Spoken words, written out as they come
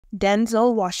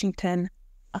Denzel Washington,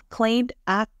 acclaimed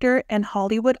actor and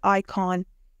Hollywood icon,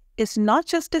 is not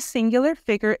just a singular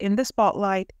figure in the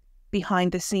spotlight.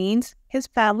 Behind the scenes, his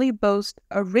family boasts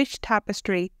a rich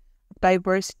tapestry of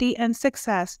diversity and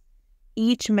success,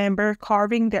 each member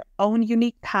carving their own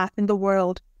unique path in the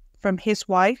world, from his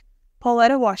wife,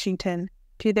 Pauletta Washington,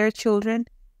 to their children,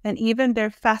 and even their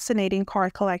fascinating car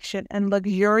collection and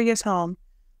luxurious home.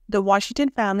 The Washington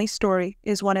family story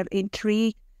is one of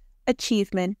intrigue,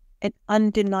 achievement, and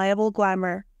undeniable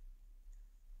glamour.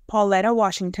 Pauletta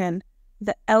Washington,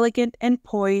 the elegant and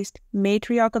poised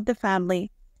matriarch of the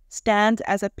family, stands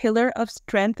as a pillar of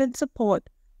strength and support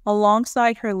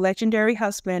alongside her legendary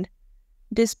husband.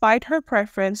 Despite her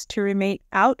preference to remain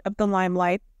out of the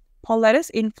limelight,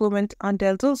 Pauletta's influence on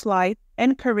Denzel's life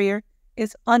and career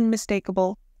is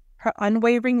unmistakable, her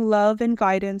unwavering love and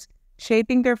guidance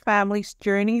shaping their family's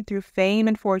journey through fame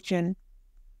and fortune.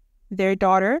 Their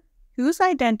daughter, whose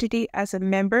identity as a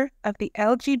member of the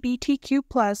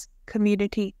LGBTQ+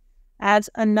 community adds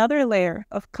another layer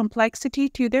of complexity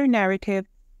to their narrative,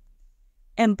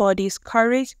 embodies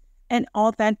courage and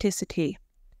authenticity.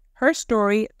 Her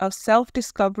story of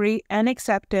self-discovery and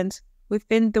acceptance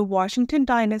within the Washington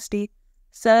dynasty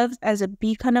serves as a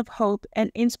beacon of hope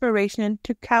and inspiration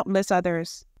to countless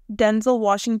others. Denzel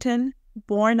Washington,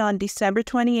 born on December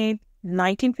 28,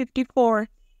 1954,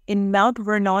 in Mount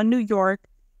Vernon, New York,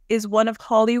 is one of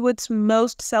Hollywood's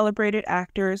most celebrated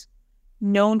actors,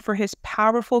 known for his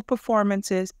powerful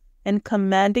performances and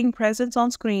commanding presence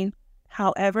on screen.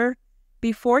 However,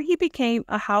 before he became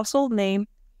a household name,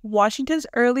 Washington's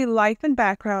early life and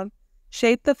background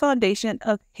shaped the foundation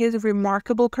of his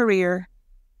remarkable career.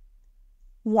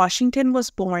 Washington was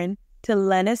born to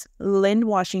Lennis Lynn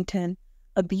Washington,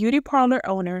 a beauty parlor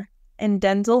owner, and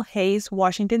Denzel Hayes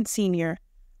Washington Sr.,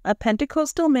 a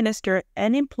Pentecostal minister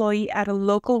and employee at a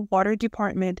local water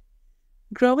department.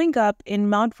 Growing up in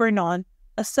Mount Vernon,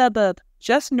 a suburb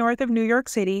just north of New York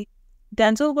City,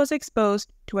 Denzel was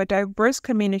exposed to a diverse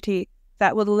community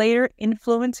that would later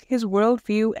influence his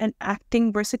worldview and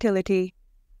acting versatility.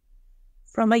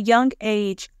 From a young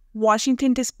age,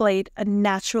 Washington displayed a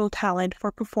natural talent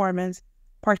for performance,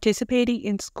 participating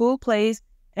in school plays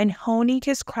and honing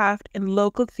his craft in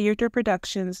local theater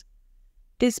productions.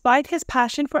 Despite his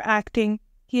passion for acting,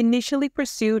 he initially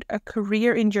pursued a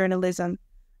career in journalism,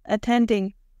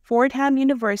 attending Fordham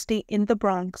University in the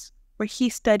Bronx, where he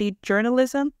studied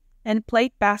journalism and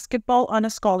played basketball on a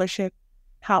scholarship.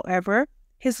 However,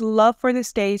 his love for the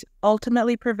stage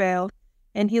ultimately prevailed,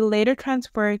 and he later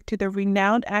transferred to the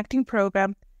renowned acting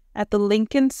program at the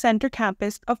Lincoln Center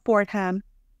campus of Fordham.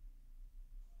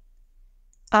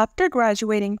 After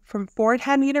graduating from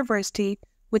Fordham University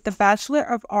with a Bachelor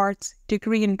of Arts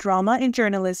degree in drama and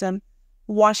journalism,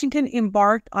 Washington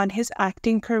embarked on his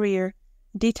acting career,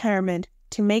 determined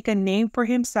to make a name for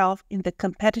himself in the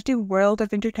competitive world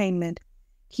of entertainment.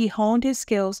 He honed his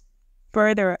skills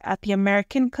further at the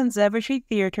American Conservatory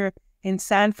Theater in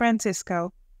San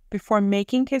Francisco before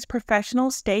making his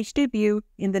professional stage debut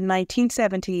in the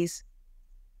 1970s.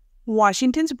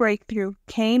 Washington's breakthrough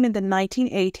came in the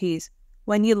 1980s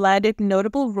when he landed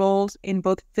notable roles in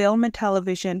both film and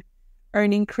television,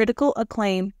 earning critical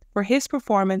acclaim for his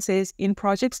performances in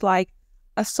projects like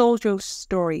A Soldier's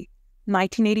Story,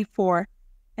 1984,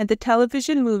 and the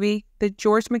television movie The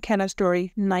George McKenna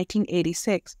Story,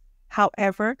 1986.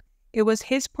 However, it was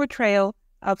his portrayal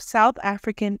of South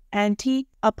African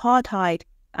anti-apartheid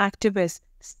activist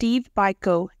Steve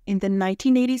Biko in the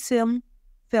 1987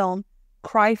 film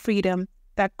Cry Freedom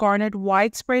that garnered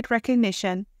widespread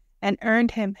recognition and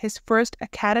earned him his first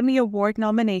Academy Award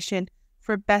nomination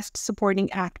for Best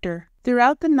Supporting Actor.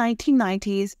 Throughout the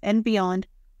 1990s and beyond,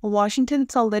 Washington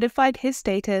solidified his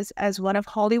status as one of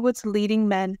Hollywood's leading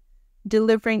men,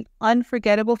 delivering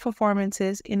unforgettable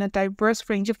performances in a diverse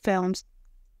range of films,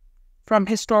 from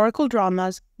historical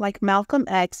dramas like Malcolm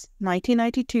X,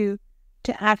 1992,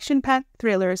 to action-packed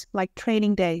thrillers like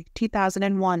Training Day,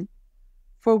 2001,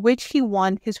 for which he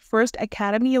won his first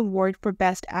Academy Award for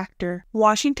Best Actor.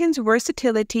 Washington's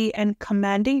versatility and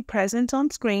commanding presence on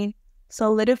screen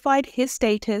solidified his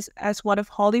status as one of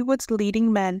Hollywood's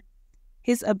leading men.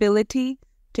 His ability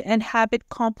to inhabit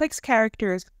complex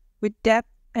characters with depth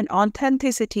and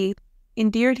authenticity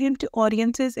endeared him to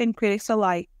audiences and critics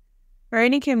alike,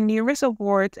 earning him numerous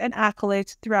awards and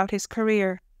accolades throughout his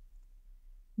career.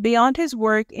 Beyond his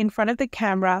work in front of the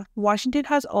camera, Washington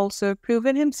has also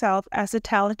proven himself as a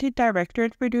talented director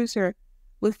and producer,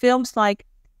 with films like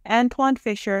Antoine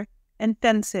Fisher and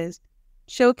Fences,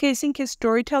 showcasing his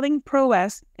storytelling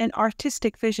prowess and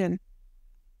artistic vision.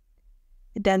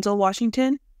 Denzel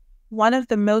Washington, one of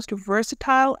the most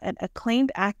versatile and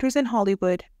acclaimed actors in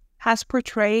Hollywood, has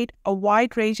portrayed a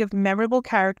wide range of memorable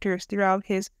characters throughout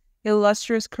his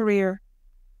illustrious career,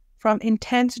 from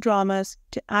intense dramas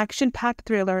to action-packed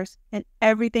thrillers and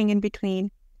everything in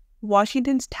between.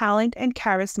 Washington's talent and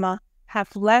charisma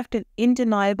have left an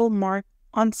undeniable mark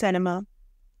on cinema.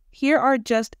 Here are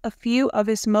just a few of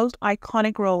his most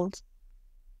iconic roles.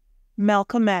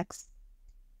 Malcolm X.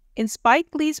 In Spike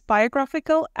Lee's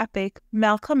biographical epic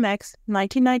Malcolm X,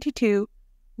 1992,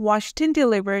 Washington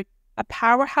delivered a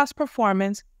powerhouse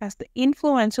performance as the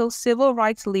influential civil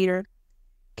rights leader,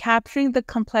 capturing the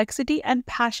complexity and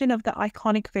passion of the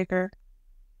iconic figure.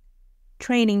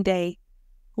 Training Day.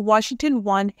 Washington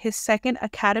won his second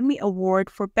Academy Award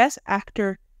for Best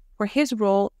Actor for his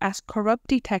role as corrupt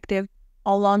detective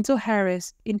Alonzo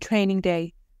Harris in Training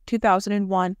Day,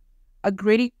 2001, a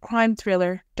gritty crime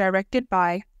thriller directed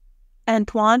by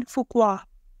Antoine Fuqua.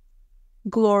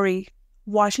 Glory.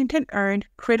 Washington earned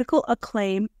critical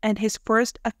acclaim and his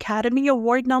first Academy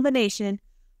Award nomination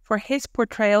for his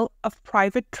portrayal of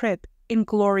Private Tripp in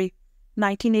Glory,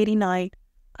 1989,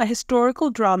 a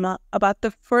historical drama about the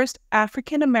first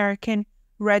African-American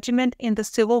regiment in the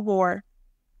Civil War.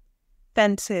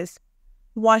 Fences.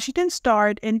 Washington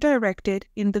starred and directed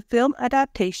in the film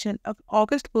adaptation of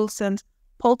August Wilson's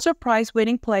Pulitzer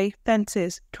Prize-winning play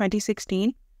Fences,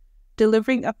 2016,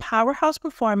 delivering a powerhouse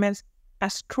performance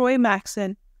as Troy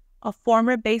Maxson, a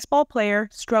former baseball player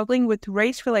struggling with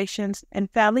race relations and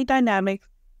family dynamics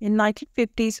in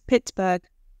 1950s Pittsburgh.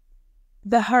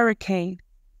 The Hurricane.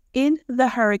 In The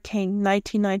Hurricane,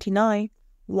 1999,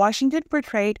 Washington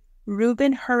portrayed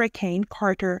Reuben "Hurricane"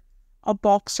 Carter, a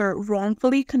boxer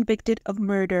wrongfully convicted of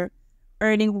murder,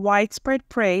 earning widespread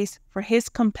praise for his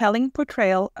compelling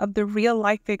portrayal of the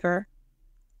real-life figure.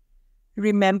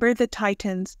 Remember the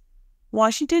Titans.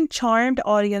 Washington charmed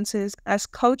audiences as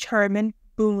Coach Herman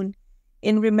Boone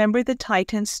in Remember the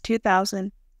Titans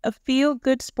 2000, a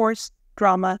feel-good sports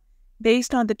drama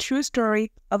based on the true story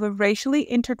of a racially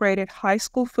integrated high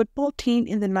school football team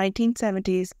in the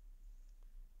 1970s.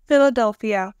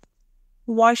 Philadelphia.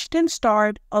 Washington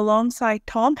starred alongside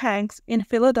Tom Hanks in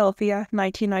Philadelphia,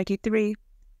 1993,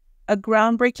 a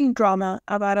groundbreaking drama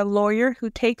about a lawyer who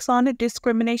takes on a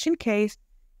discrimination case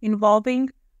involving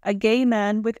a gay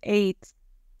man with AIDS,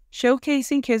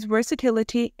 showcasing his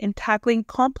versatility in tackling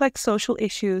complex social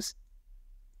issues.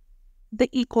 The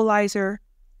Equalizer.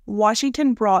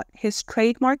 Washington brought his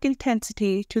trademark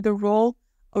intensity to the role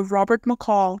of Robert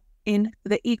McCall in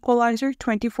The Equalizer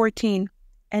 2014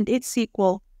 and its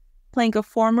sequel, playing a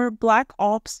former Black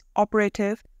Ops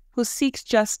operative who seeks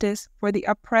justice for the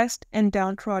oppressed and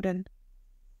downtrodden.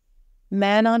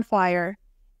 Man on Fire.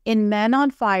 In Man on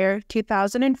Fire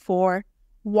 2004,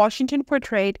 Washington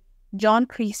portrayed John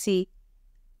Creasy,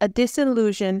 a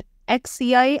disillusioned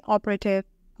ex-CIA operative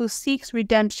who seeks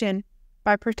redemption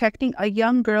by protecting a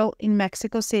young girl in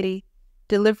Mexico City,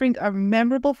 delivering a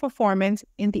memorable performance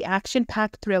in the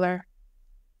action-packed thriller.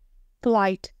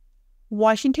 Flight.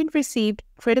 Washington received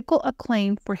critical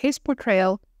acclaim for his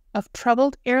portrayal of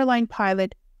troubled airline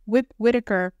pilot Whip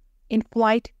Whitaker in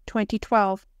Flight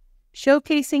 2012,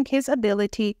 showcasing his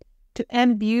ability to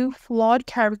imbue flawed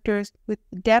characters with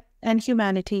depth and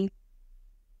humanity.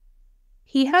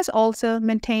 He has also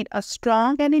maintained a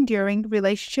strong and enduring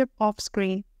relationship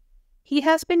off-screen. He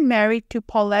has been married to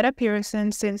Pauletta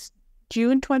Pearson since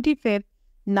June 25,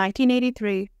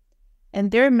 1983,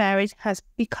 and their marriage has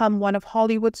become one of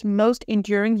Hollywood's most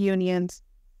enduring unions.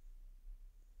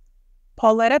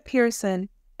 Pauletta Pearson,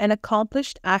 an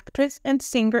accomplished actress and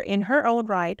singer in her own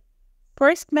right,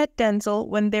 first met Denzel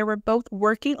when they were both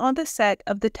working on the set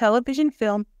of the television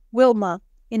film Wilma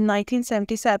in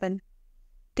 1977.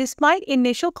 Despite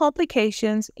initial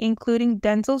complications, including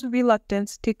Denzel's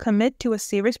reluctance to commit to a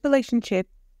serious relationship,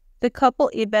 the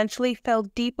couple eventually fell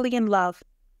deeply in love.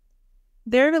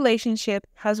 Their relationship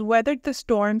has weathered the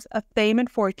storms of fame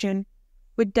and fortune,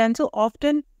 with Denzel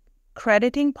often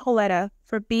crediting Pauletta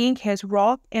for being his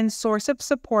rock and source of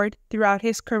support throughout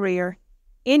his career.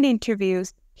 In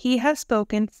interviews, he has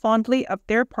spoken fondly of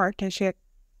their partnership,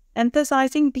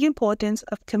 emphasizing the importance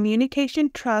of communication,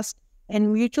 trust,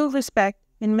 and mutual respect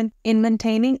in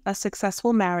maintaining a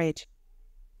successful marriage.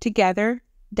 Together,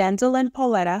 Denzel and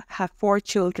Pauletta have 4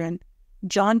 children,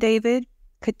 John David,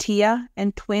 Katia,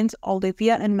 and twins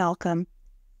Olivia and Malcolm.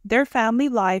 Their family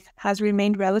life has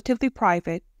remained relatively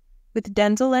private, with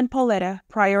Denzel and Pauletta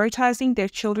prioritizing their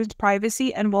children's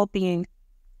privacy and well-being.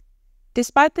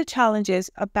 Despite the challenges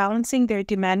of balancing their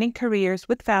demanding careers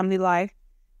with family life,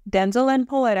 Denzel and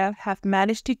Pauletta have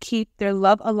managed to keep their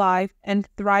love alive and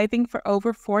thriving for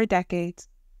over 4 decades.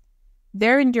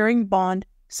 Their enduring bond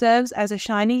serves as a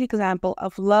shining example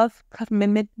of love,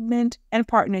 commitment, and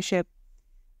partnership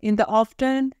in the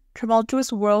often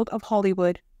tumultuous world of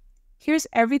Hollywood. Here's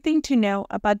everything to know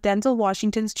about Denzel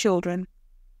Washington's children.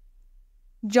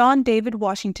 John David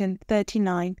Washington,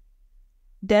 39.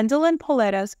 Denzel and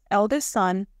Pauletta's eldest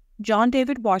son, John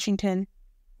David Washington,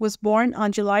 was born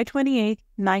on July 28,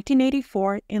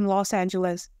 1984 in Los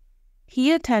Angeles.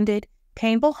 He attended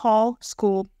Campbell Hall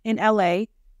School in LA,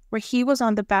 where he was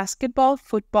on the basketball,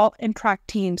 football, and track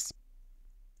teams.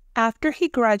 After he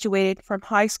graduated from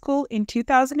high school in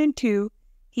 2002,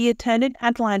 he attended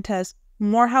Atlanta's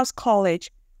Morehouse College,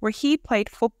 where he played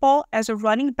football as a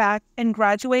running back and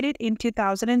graduated in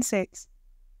 2006.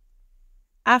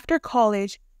 After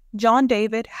college, John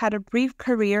David had a brief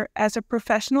career as a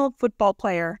professional football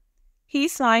player. He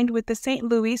signed with the St.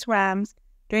 Louis Rams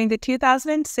during the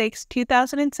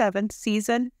 2006-2007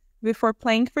 season before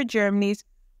playing for Germany's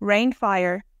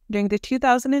Rhein-Fire during the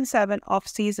 2007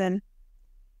 off-season.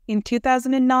 In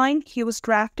 2009, he was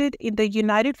drafted in the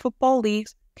United Football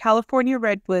League's California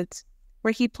Redwoods,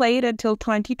 where he played until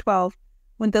 2012,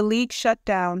 when the league shut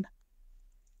down.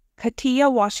 Katia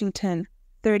Washington,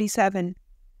 37.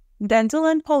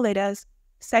 Denzel and Pauletta's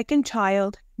second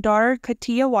child, daughter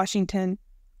Katia Washington,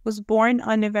 was born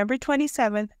on November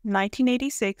 27,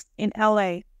 1986 in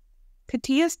LA.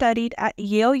 Katia studied at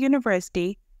Yale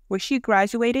University, where she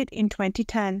graduated in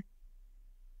 2010.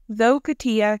 Though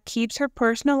Katia keeps her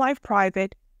personal life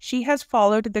private, she has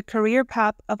followed the career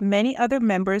path of many other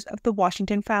members of the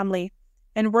Washington family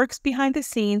and works behind the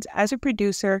scenes as a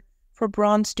producer for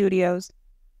Braun Studios.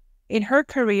 In her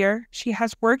career, she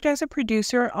has worked as a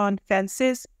producer on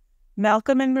Fences,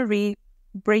 Malcolm and Marie,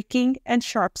 Breaking, and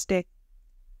Sharpstick.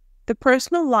 The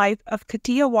personal life of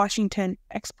Katia Washington,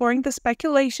 exploring the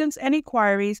speculations and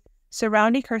inquiries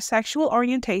surrounding her sexual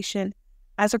orientation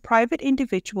as a private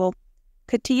individual.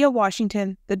 Katia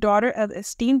Washington, the daughter of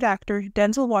esteemed actor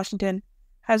Denzel Washington,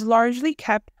 has largely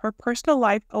kept her personal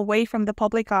life away from the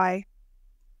public eye.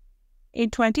 In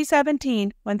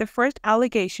 2017, when the first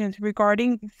allegations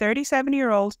regarding the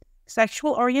 37-year-old's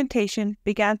sexual orientation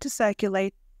began to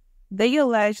circulate, they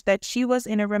alleged that she was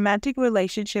in a romantic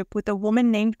relationship with a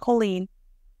woman named Colleen.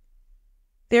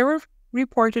 They were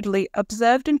reportedly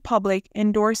observed in public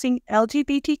endorsing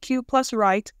LGBTQ+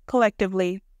 rights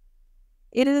collectively.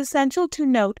 It is essential to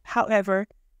note, however,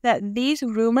 that these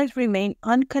rumors remain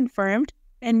unconfirmed,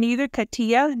 and neither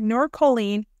Katia nor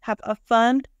Colleen have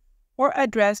affirmed or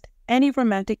addressed any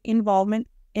romantic involvement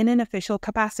in an official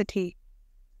capacity.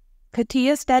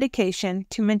 Katia's dedication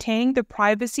to maintaining the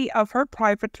privacy of her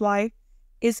private life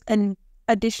is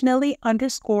additionally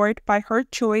underscored by her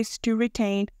choice to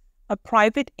retain a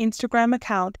private Instagram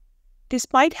account,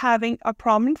 despite having a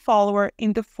prominent follower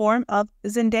in the form of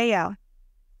Zendaya.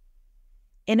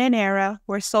 In an era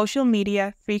where social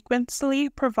media frequently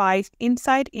provides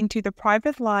insight into the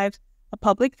private lives of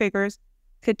public figures,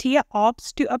 Katia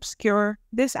opts to obscure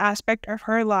this aspect of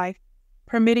her life,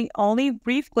 permitting only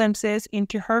brief glimpses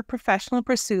into her professional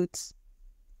pursuits.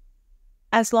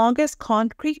 As long as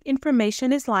concrete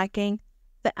information is lacking,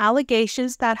 the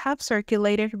allegations that have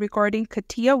circulated regarding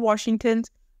Katia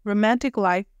Washington's romantic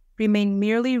life remain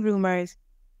merely rumors.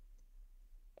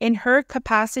 In her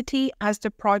capacity as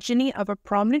the progeny of a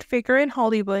prominent figure in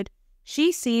Hollywood,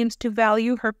 she seems to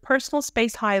value her personal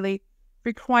space highly,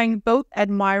 requiring both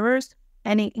admirers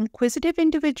and inquisitive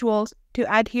individuals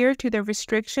to adhere to the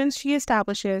restrictions she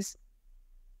establishes.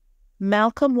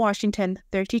 Malcolm Washington,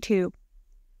 32.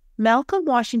 Malcolm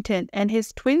Washington and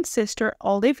his twin sister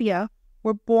Olivia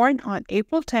were born on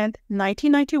April 10,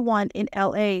 1991 in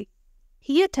LA.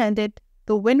 He attended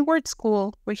the Windward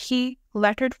School, where he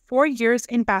lettered 4 years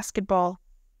in basketball.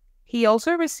 He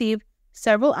also received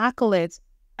several accolades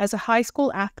as a high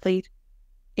school athlete,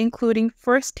 including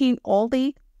First Team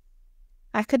All-League,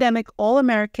 Academic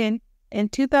All-American,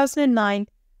 and 2009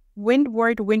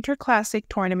 Windward Winter Classic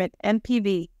Tournament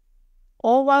MPV,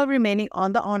 all while remaining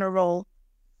on the honor roll.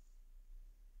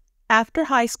 After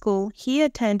high school, he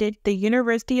attended the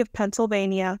University of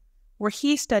Pennsylvania, where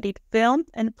he studied film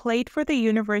and played for the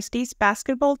university's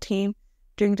basketball team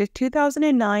during the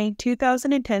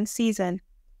 2009-2010 season.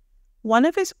 One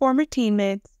of his former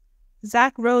teammates,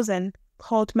 Zach Rosen,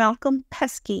 called Malcolm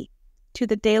pesky to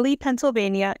the Daily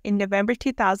Pennsylvania in November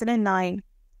 2009.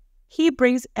 "He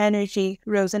brings energy,"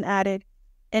 Rosen added,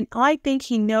 "and I think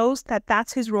he knows that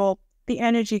that's his role, the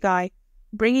energy guy,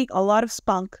 bringing a lot of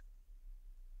spunk."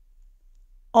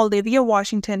 Olivia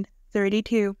Washington,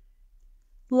 32.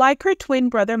 Like her twin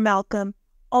brother Malcolm,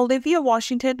 Olivia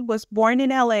Washington was born in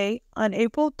LA on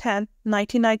April 10,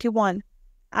 1991.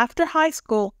 After high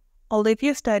school,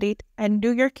 Olivia studied at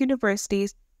New York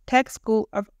University's Tech School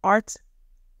of Arts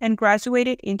and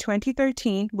graduated in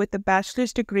 2013 with a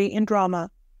bachelor's degree in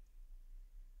drama.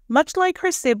 Much like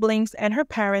her siblings and her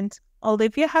parents,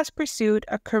 Olivia has pursued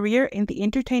a career in the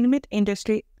entertainment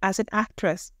industry as an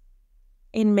actress.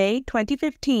 In May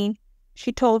 2015,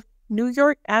 she told New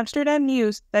York Amsterdam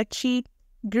News that she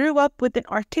grew up with an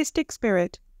artistic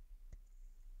spirit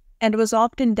and was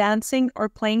often dancing or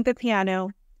playing the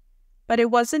piano. But it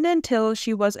wasn't until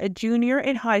she was a junior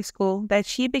in high school that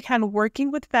she began working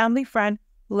with family friend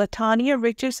LaTanya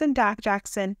Richardson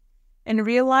Jackson and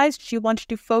realized she wanted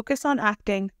to focus on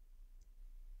acting.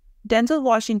 Denzel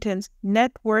Washington's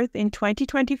net worth in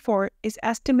 2024 is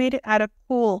estimated at a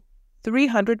cool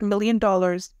 $300 million.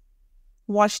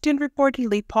 Washington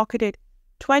reportedly pocketed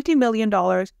 $20 million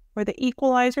for The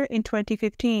Equalizer in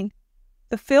 2015.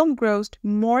 The film grossed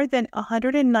more than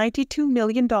 $192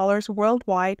 million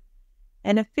worldwide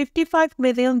and a $55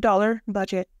 million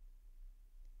budget.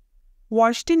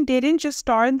 Washington didn't just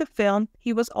star in the film,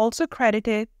 he was also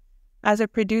credited as a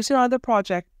producer on the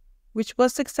project, which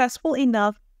was successful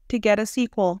enough to get a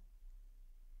sequel.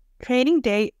 Training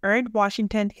Day earned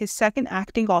Washington his second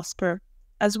acting Oscar,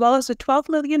 as well as a $12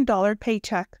 million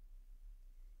paycheck.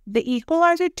 The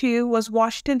Equalizer 2 was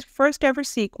Washington's first ever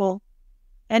sequel,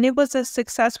 and it was a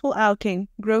successful outing,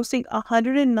 grossing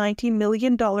 $190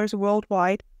 million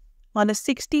worldwide on a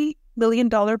 $60 million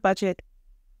budget.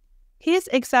 His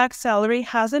exact salary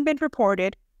hasn't been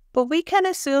reported, but we can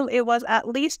assume it was at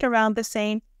least around the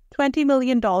same $20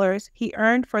 million he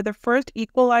earned for the first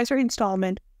Equalizer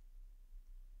installment.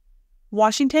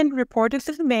 Washington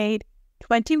reportedly made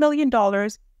 $20 million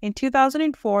in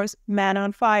 2004's Man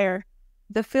on Fire.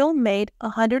 The film made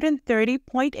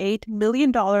 $130.8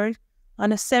 million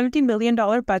on a $70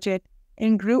 million budget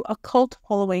and grew a cult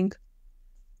following.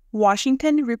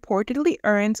 Washington reportedly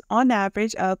earns on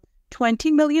average of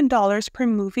 $20 million per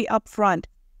movie upfront.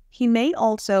 He may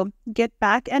also get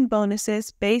back-end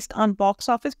bonuses based on box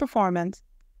office performance.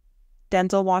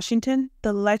 Denzel Washington,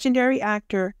 the legendary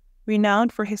actor,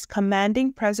 renowned for his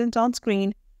commanding presence on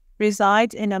screen,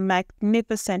 resides in a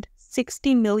magnificent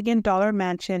 $60 million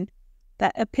mansion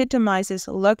that epitomizes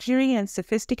luxury and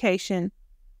sophistication.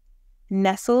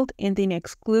 Nestled in the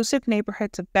exclusive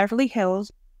neighborhoods of Beverly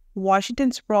Hills,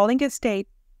 Washington's sprawling estate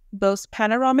boasts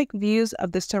panoramic views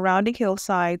of the surrounding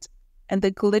hillsides and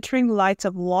the glittering lights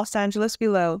of Los Angeles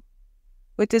below.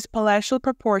 With its palatial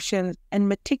proportions and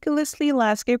meticulously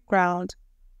landscaped grounds,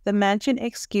 the mansion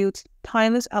exudes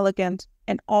timeless elegance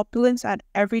and opulence at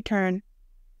every turn.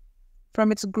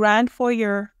 From its grand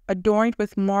foyer, adorned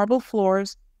with marble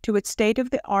floors, to its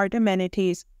state-of-the-art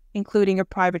amenities, including a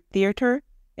private theater,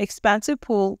 expansive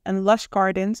pool, and lush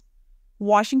gardens,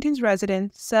 Washington's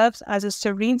residence serves as a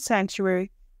serene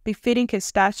sanctuary befitting his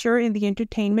stature in the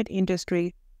entertainment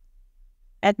industry.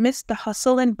 Amidst the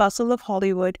hustle and bustle of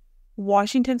Hollywood,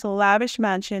 Washington's lavish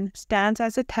mansion stands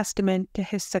as a testament to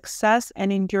his success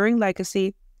and enduring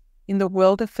legacy in the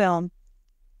world of film.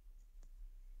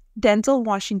 Denzel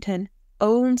Washington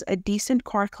owns a decent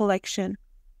car collection.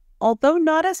 Although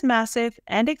not as massive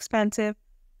and expensive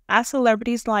as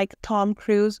celebrities like Tom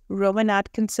Cruise, Rowan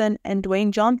Atkinson, and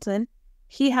Dwayne Johnson,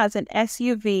 he has an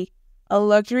SUV, a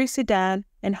luxury sedan,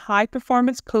 and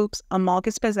high-performance coupes among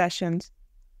his possessions.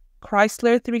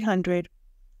 Chrysler 300.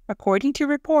 According to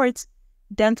reports,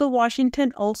 Denzel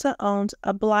Washington also owns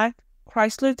a black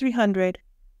Chrysler 300.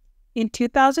 In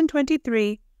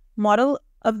 2023, model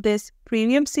of this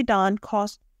premium sedan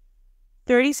cost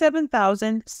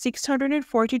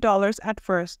 $37,640 at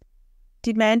first.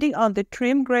 Depending on the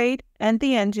trim grade and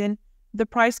the engine, the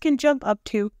price can jump up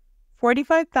to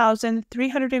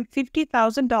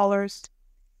 $45,350,000.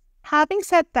 Having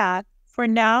said that, for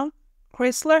now,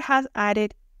 Chrysler has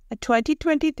added a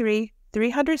 2023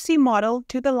 300C model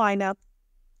to the lineup.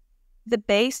 The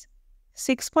base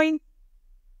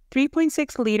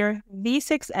 3.6-liter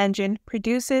V6 engine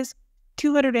produces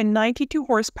 292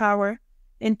 horsepower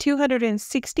and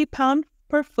 260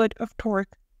 pound-per-foot of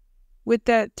torque. With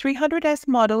the 300S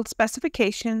model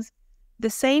specifications, the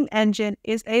same engine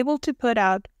is able to put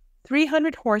out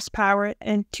 300 horsepower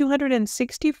and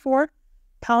 264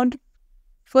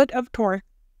 pound-foot of torque.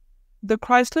 The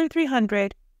Chrysler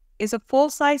 300 is a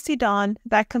full-size sedan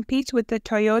that competes with the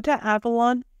Toyota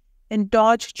Avalon and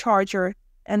Dodge Charger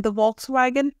and the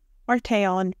Volkswagen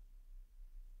Arteon.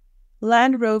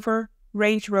 Land Rover,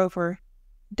 Range Rover.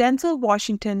 Denzel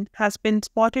Washington has been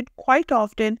spotted quite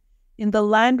often in the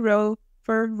Land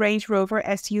Rover Range Rover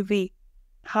SUV.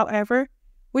 However,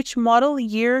 which model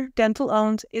year Denzel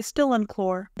owns is still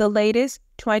unclear. The latest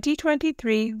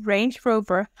 2023 Range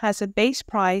Rover has a base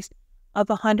price of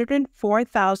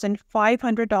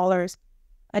 $104,500,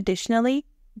 Additionally,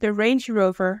 the Range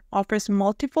Rover offers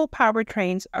multiple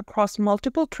powertrains across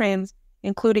multiple trims,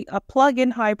 including a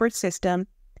plug-in hybrid system.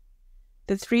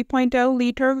 The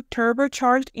 3.0-liter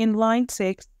turbocharged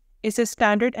inline-six is a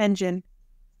standard engine.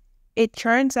 It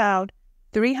churns out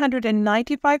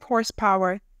 395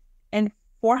 horsepower and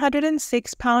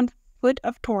 406 pound-foot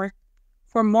of torque.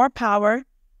 For more power,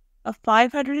 a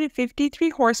 553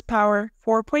 horsepower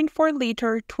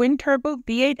 4.4-liter twin-turbo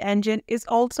V8 engine is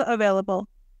also available.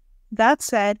 That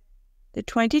said, the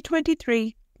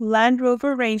 2023 Land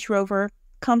Rover Range Rover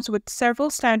comes with several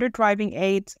standard driving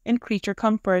aids and creature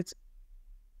comforts.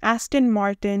 Aston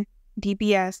Martin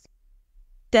DBS.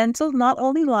 Denzel not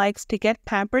only likes to get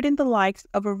pampered in the likes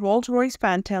of a Rolls-Royce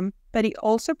Phantom, but he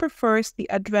also prefers the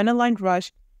adrenaline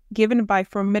rush given by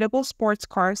formidable sports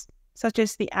cars such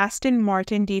as the Aston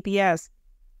Martin DBS.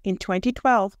 In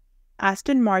 2012,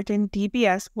 Aston Martin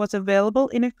DBS was available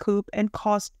in a coupe and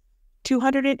cost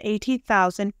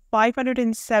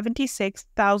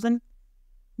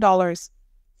 $280,576,000.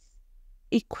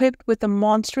 Equipped with a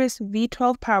monstrous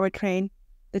V12 powertrain,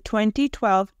 the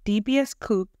 2012 DBS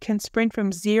Coupe can sprint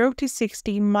from 0 to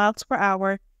 60 miles per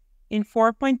hour in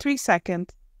 4.3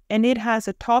 seconds, and it has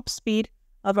a top speed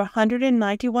of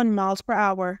 191 miles per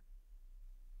hour.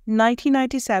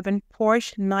 1997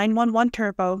 Porsche 911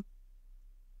 Turbo.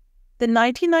 The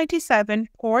 1997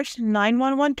 Porsche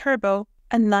 911 Turbo,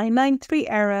 a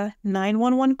 993-era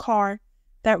 911 car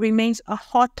that remains a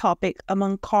hot topic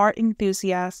among car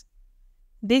enthusiasts.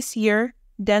 This year,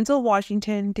 Denzel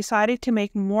Washington decided to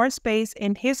make more space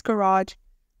in his garage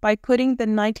by putting the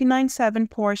 1997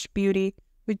 Porsche Beauty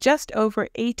with just over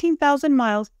 18,000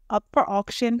 miles up for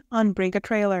auction on Bring a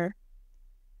Trailer.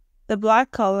 The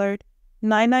black-colored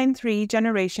 993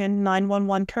 Generation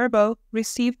 911 Turbo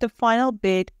received the final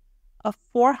bid of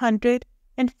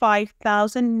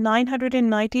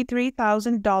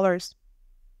 $405,993,000.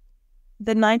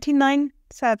 The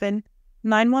 1997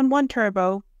 911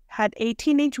 Turbo had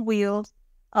 18-inch wheels,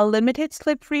 a limited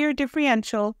slip rear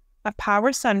differential, a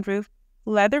power sunroof,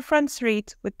 leather front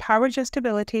seats with power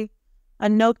adjustability, a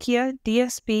Nokia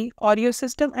DSP audio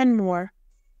system, and more.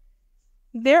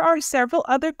 There are several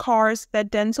other cars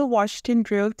that Denzel Washington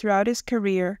drove throughout his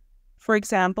career. For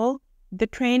example, the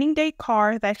training day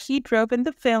car that he drove in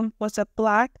the film was a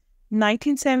black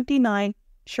 1979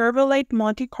 Chevrolet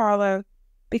Monte Carlo,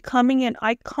 becoming an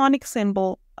iconic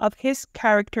symbol of his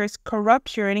character's corrupt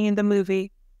journey in the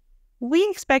movie. We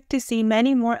expect to see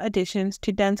many more additions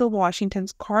to Denzel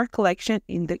Washington's car collection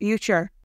in the future.